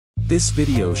This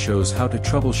video shows how to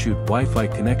troubleshoot Wi-Fi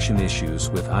connection issues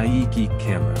with ieGeek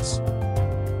cameras.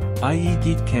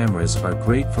 ieGeek cameras are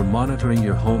great for monitoring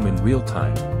your home in real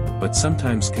time, but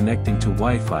sometimes connecting to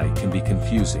Wi-Fi can be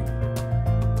confusing.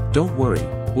 Don't worry,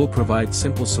 we'll provide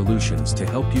simple solutions to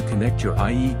help you connect your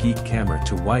ieGeek camera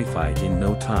to Wi-Fi in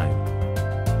no time.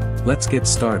 Let's get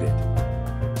started.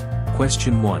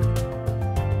 Question 1.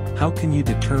 How can you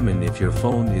determine if your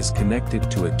phone is connected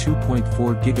to a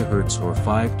 2.4 GHz or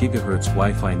 5 GHz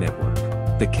Wi-Fi network?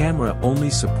 The camera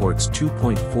only supports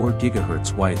 2.4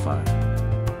 GHz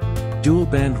Wi-Fi.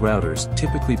 Dual-band routers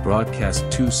typically broadcast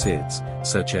two SIDs,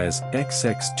 such as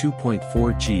XX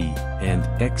 2.4G and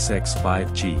XX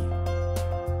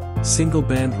 5G.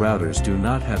 Single-band routers do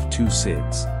not have two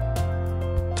SIDs.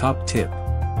 Top tip.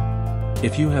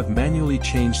 If you have manually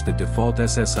changed the default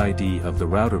SSID of the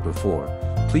router before,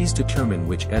 please determine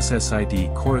which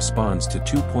SSID corresponds to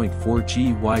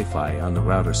 2.4G Wi-Fi on the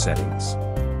router settings.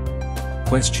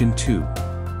 Question 2.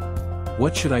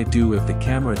 What should I do if the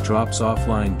camera drops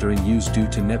offline during use due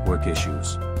to network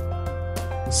issues?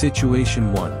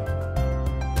 Situation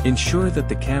 1. Ensure that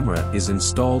the camera is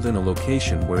installed in a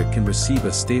location where it can receive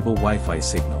a stable Wi-Fi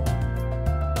signal,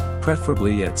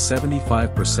 preferably at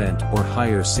 75% or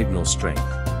higher signal strength.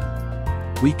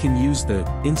 We can use the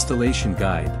installation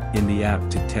guide in the app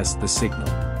to test the signal.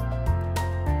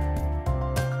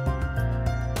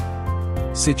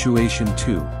 Situation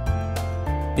 2.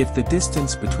 If the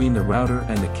distance between the router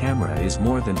and the camera is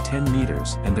more than 10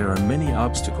 meters and there are many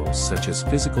obstacles such as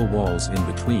physical walls in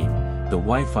between, the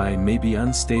Wi-Fi may be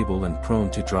unstable and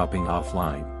prone to dropping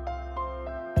offline.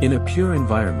 In a pure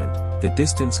environment, the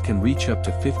distance can reach up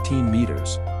to 15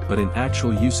 meters, but in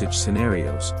actual usage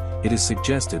scenarios, it is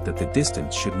suggested that the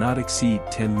distance should not exceed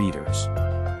 10 meters.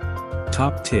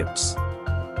 Top tips.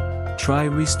 Try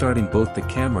restarting both the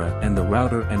camera and the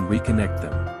router and reconnect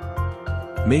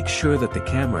them. Make sure that the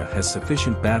camera has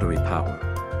sufficient battery power.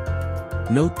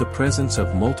 Note the presence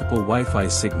of multiple Wi-Fi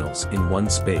signals in one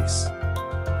space.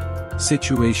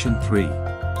 Situation 3.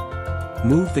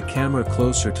 Move the camera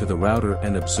closer to the router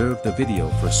and observe the video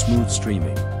for smooth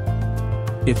streaming.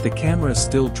 If the camera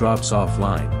still drops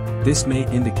offline, this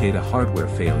may indicate a hardware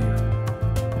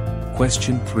failure.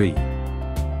 Question 3.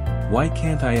 Why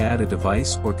can't I add a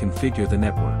device or configure the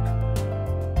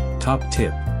network? Top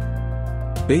tip.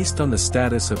 Based on the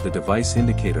status of the device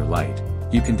indicator light,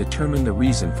 you can determine the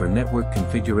reason for network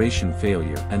configuration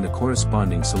failure and the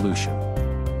corresponding solution.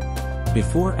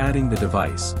 Before adding the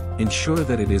device, ensure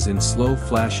that it is in slow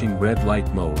flashing red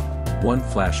light mode, 1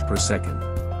 flash per second.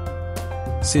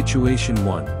 Situation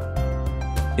 1.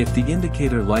 If the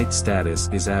indicator light status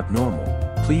is abnormal,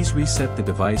 please reset the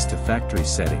device to factory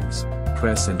settings,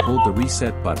 press and hold the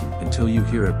reset button until you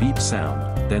hear a beep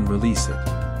sound, then release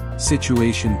it.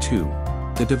 Situation 2.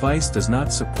 The device does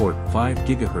not support 5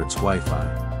 GHz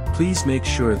Wi-Fi. Please make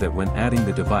sure that when adding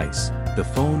the device, the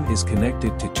phone is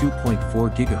connected to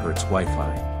 2.4 GHz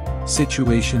Wi-Fi.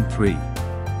 Situation 3.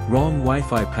 Wrong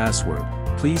Wi-Fi password,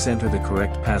 please enter the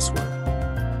correct password.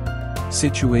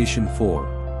 Situation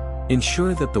 4.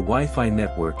 Ensure that the Wi-Fi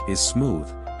network is smooth,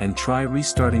 and try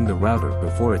restarting the router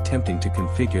before attempting to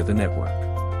configure the network.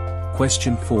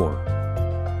 Question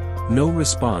 4. No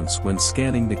response when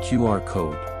scanning the QR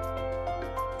code.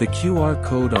 The QR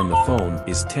code on the phone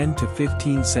is 10 to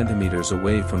 15 centimeters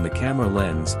away from the camera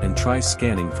lens and try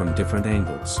scanning from different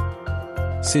angles.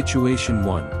 Situation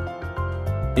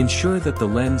 1. Ensure that the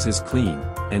lens is clean,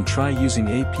 and try using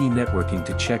AP networking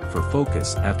to check for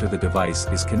focus after the device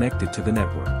is connected to the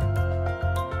network.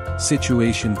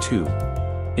 Situation 2.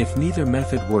 If neither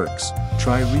method works,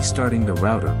 try restarting the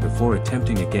router before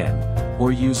attempting again,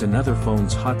 or use another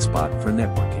phone's hotspot for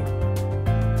networking.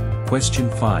 Question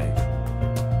 5.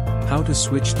 How to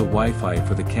switch the Wi-Fi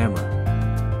for the camera.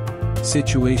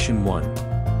 Situation 1.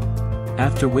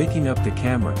 After waking up the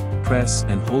camera, press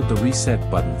and hold the reset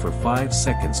button for 5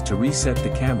 seconds to reset the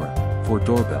camera. For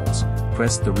doorbells,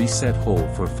 press the reset hold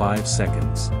for 5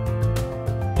 seconds.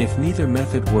 If neither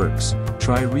method works,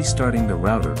 try restarting the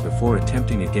router before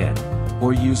attempting again,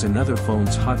 or use another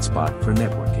phone's hotspot for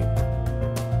networking.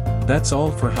 That's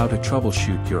all for how to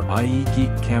troubleshoot your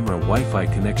ieGeek camera Wi-Fi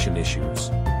connection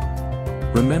issues.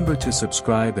 Remember to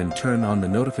subscribe and turn on the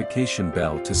notification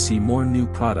bell to see more new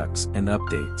products and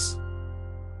updates.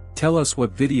 Tell us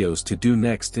what videos to do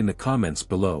next in the comments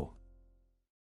below.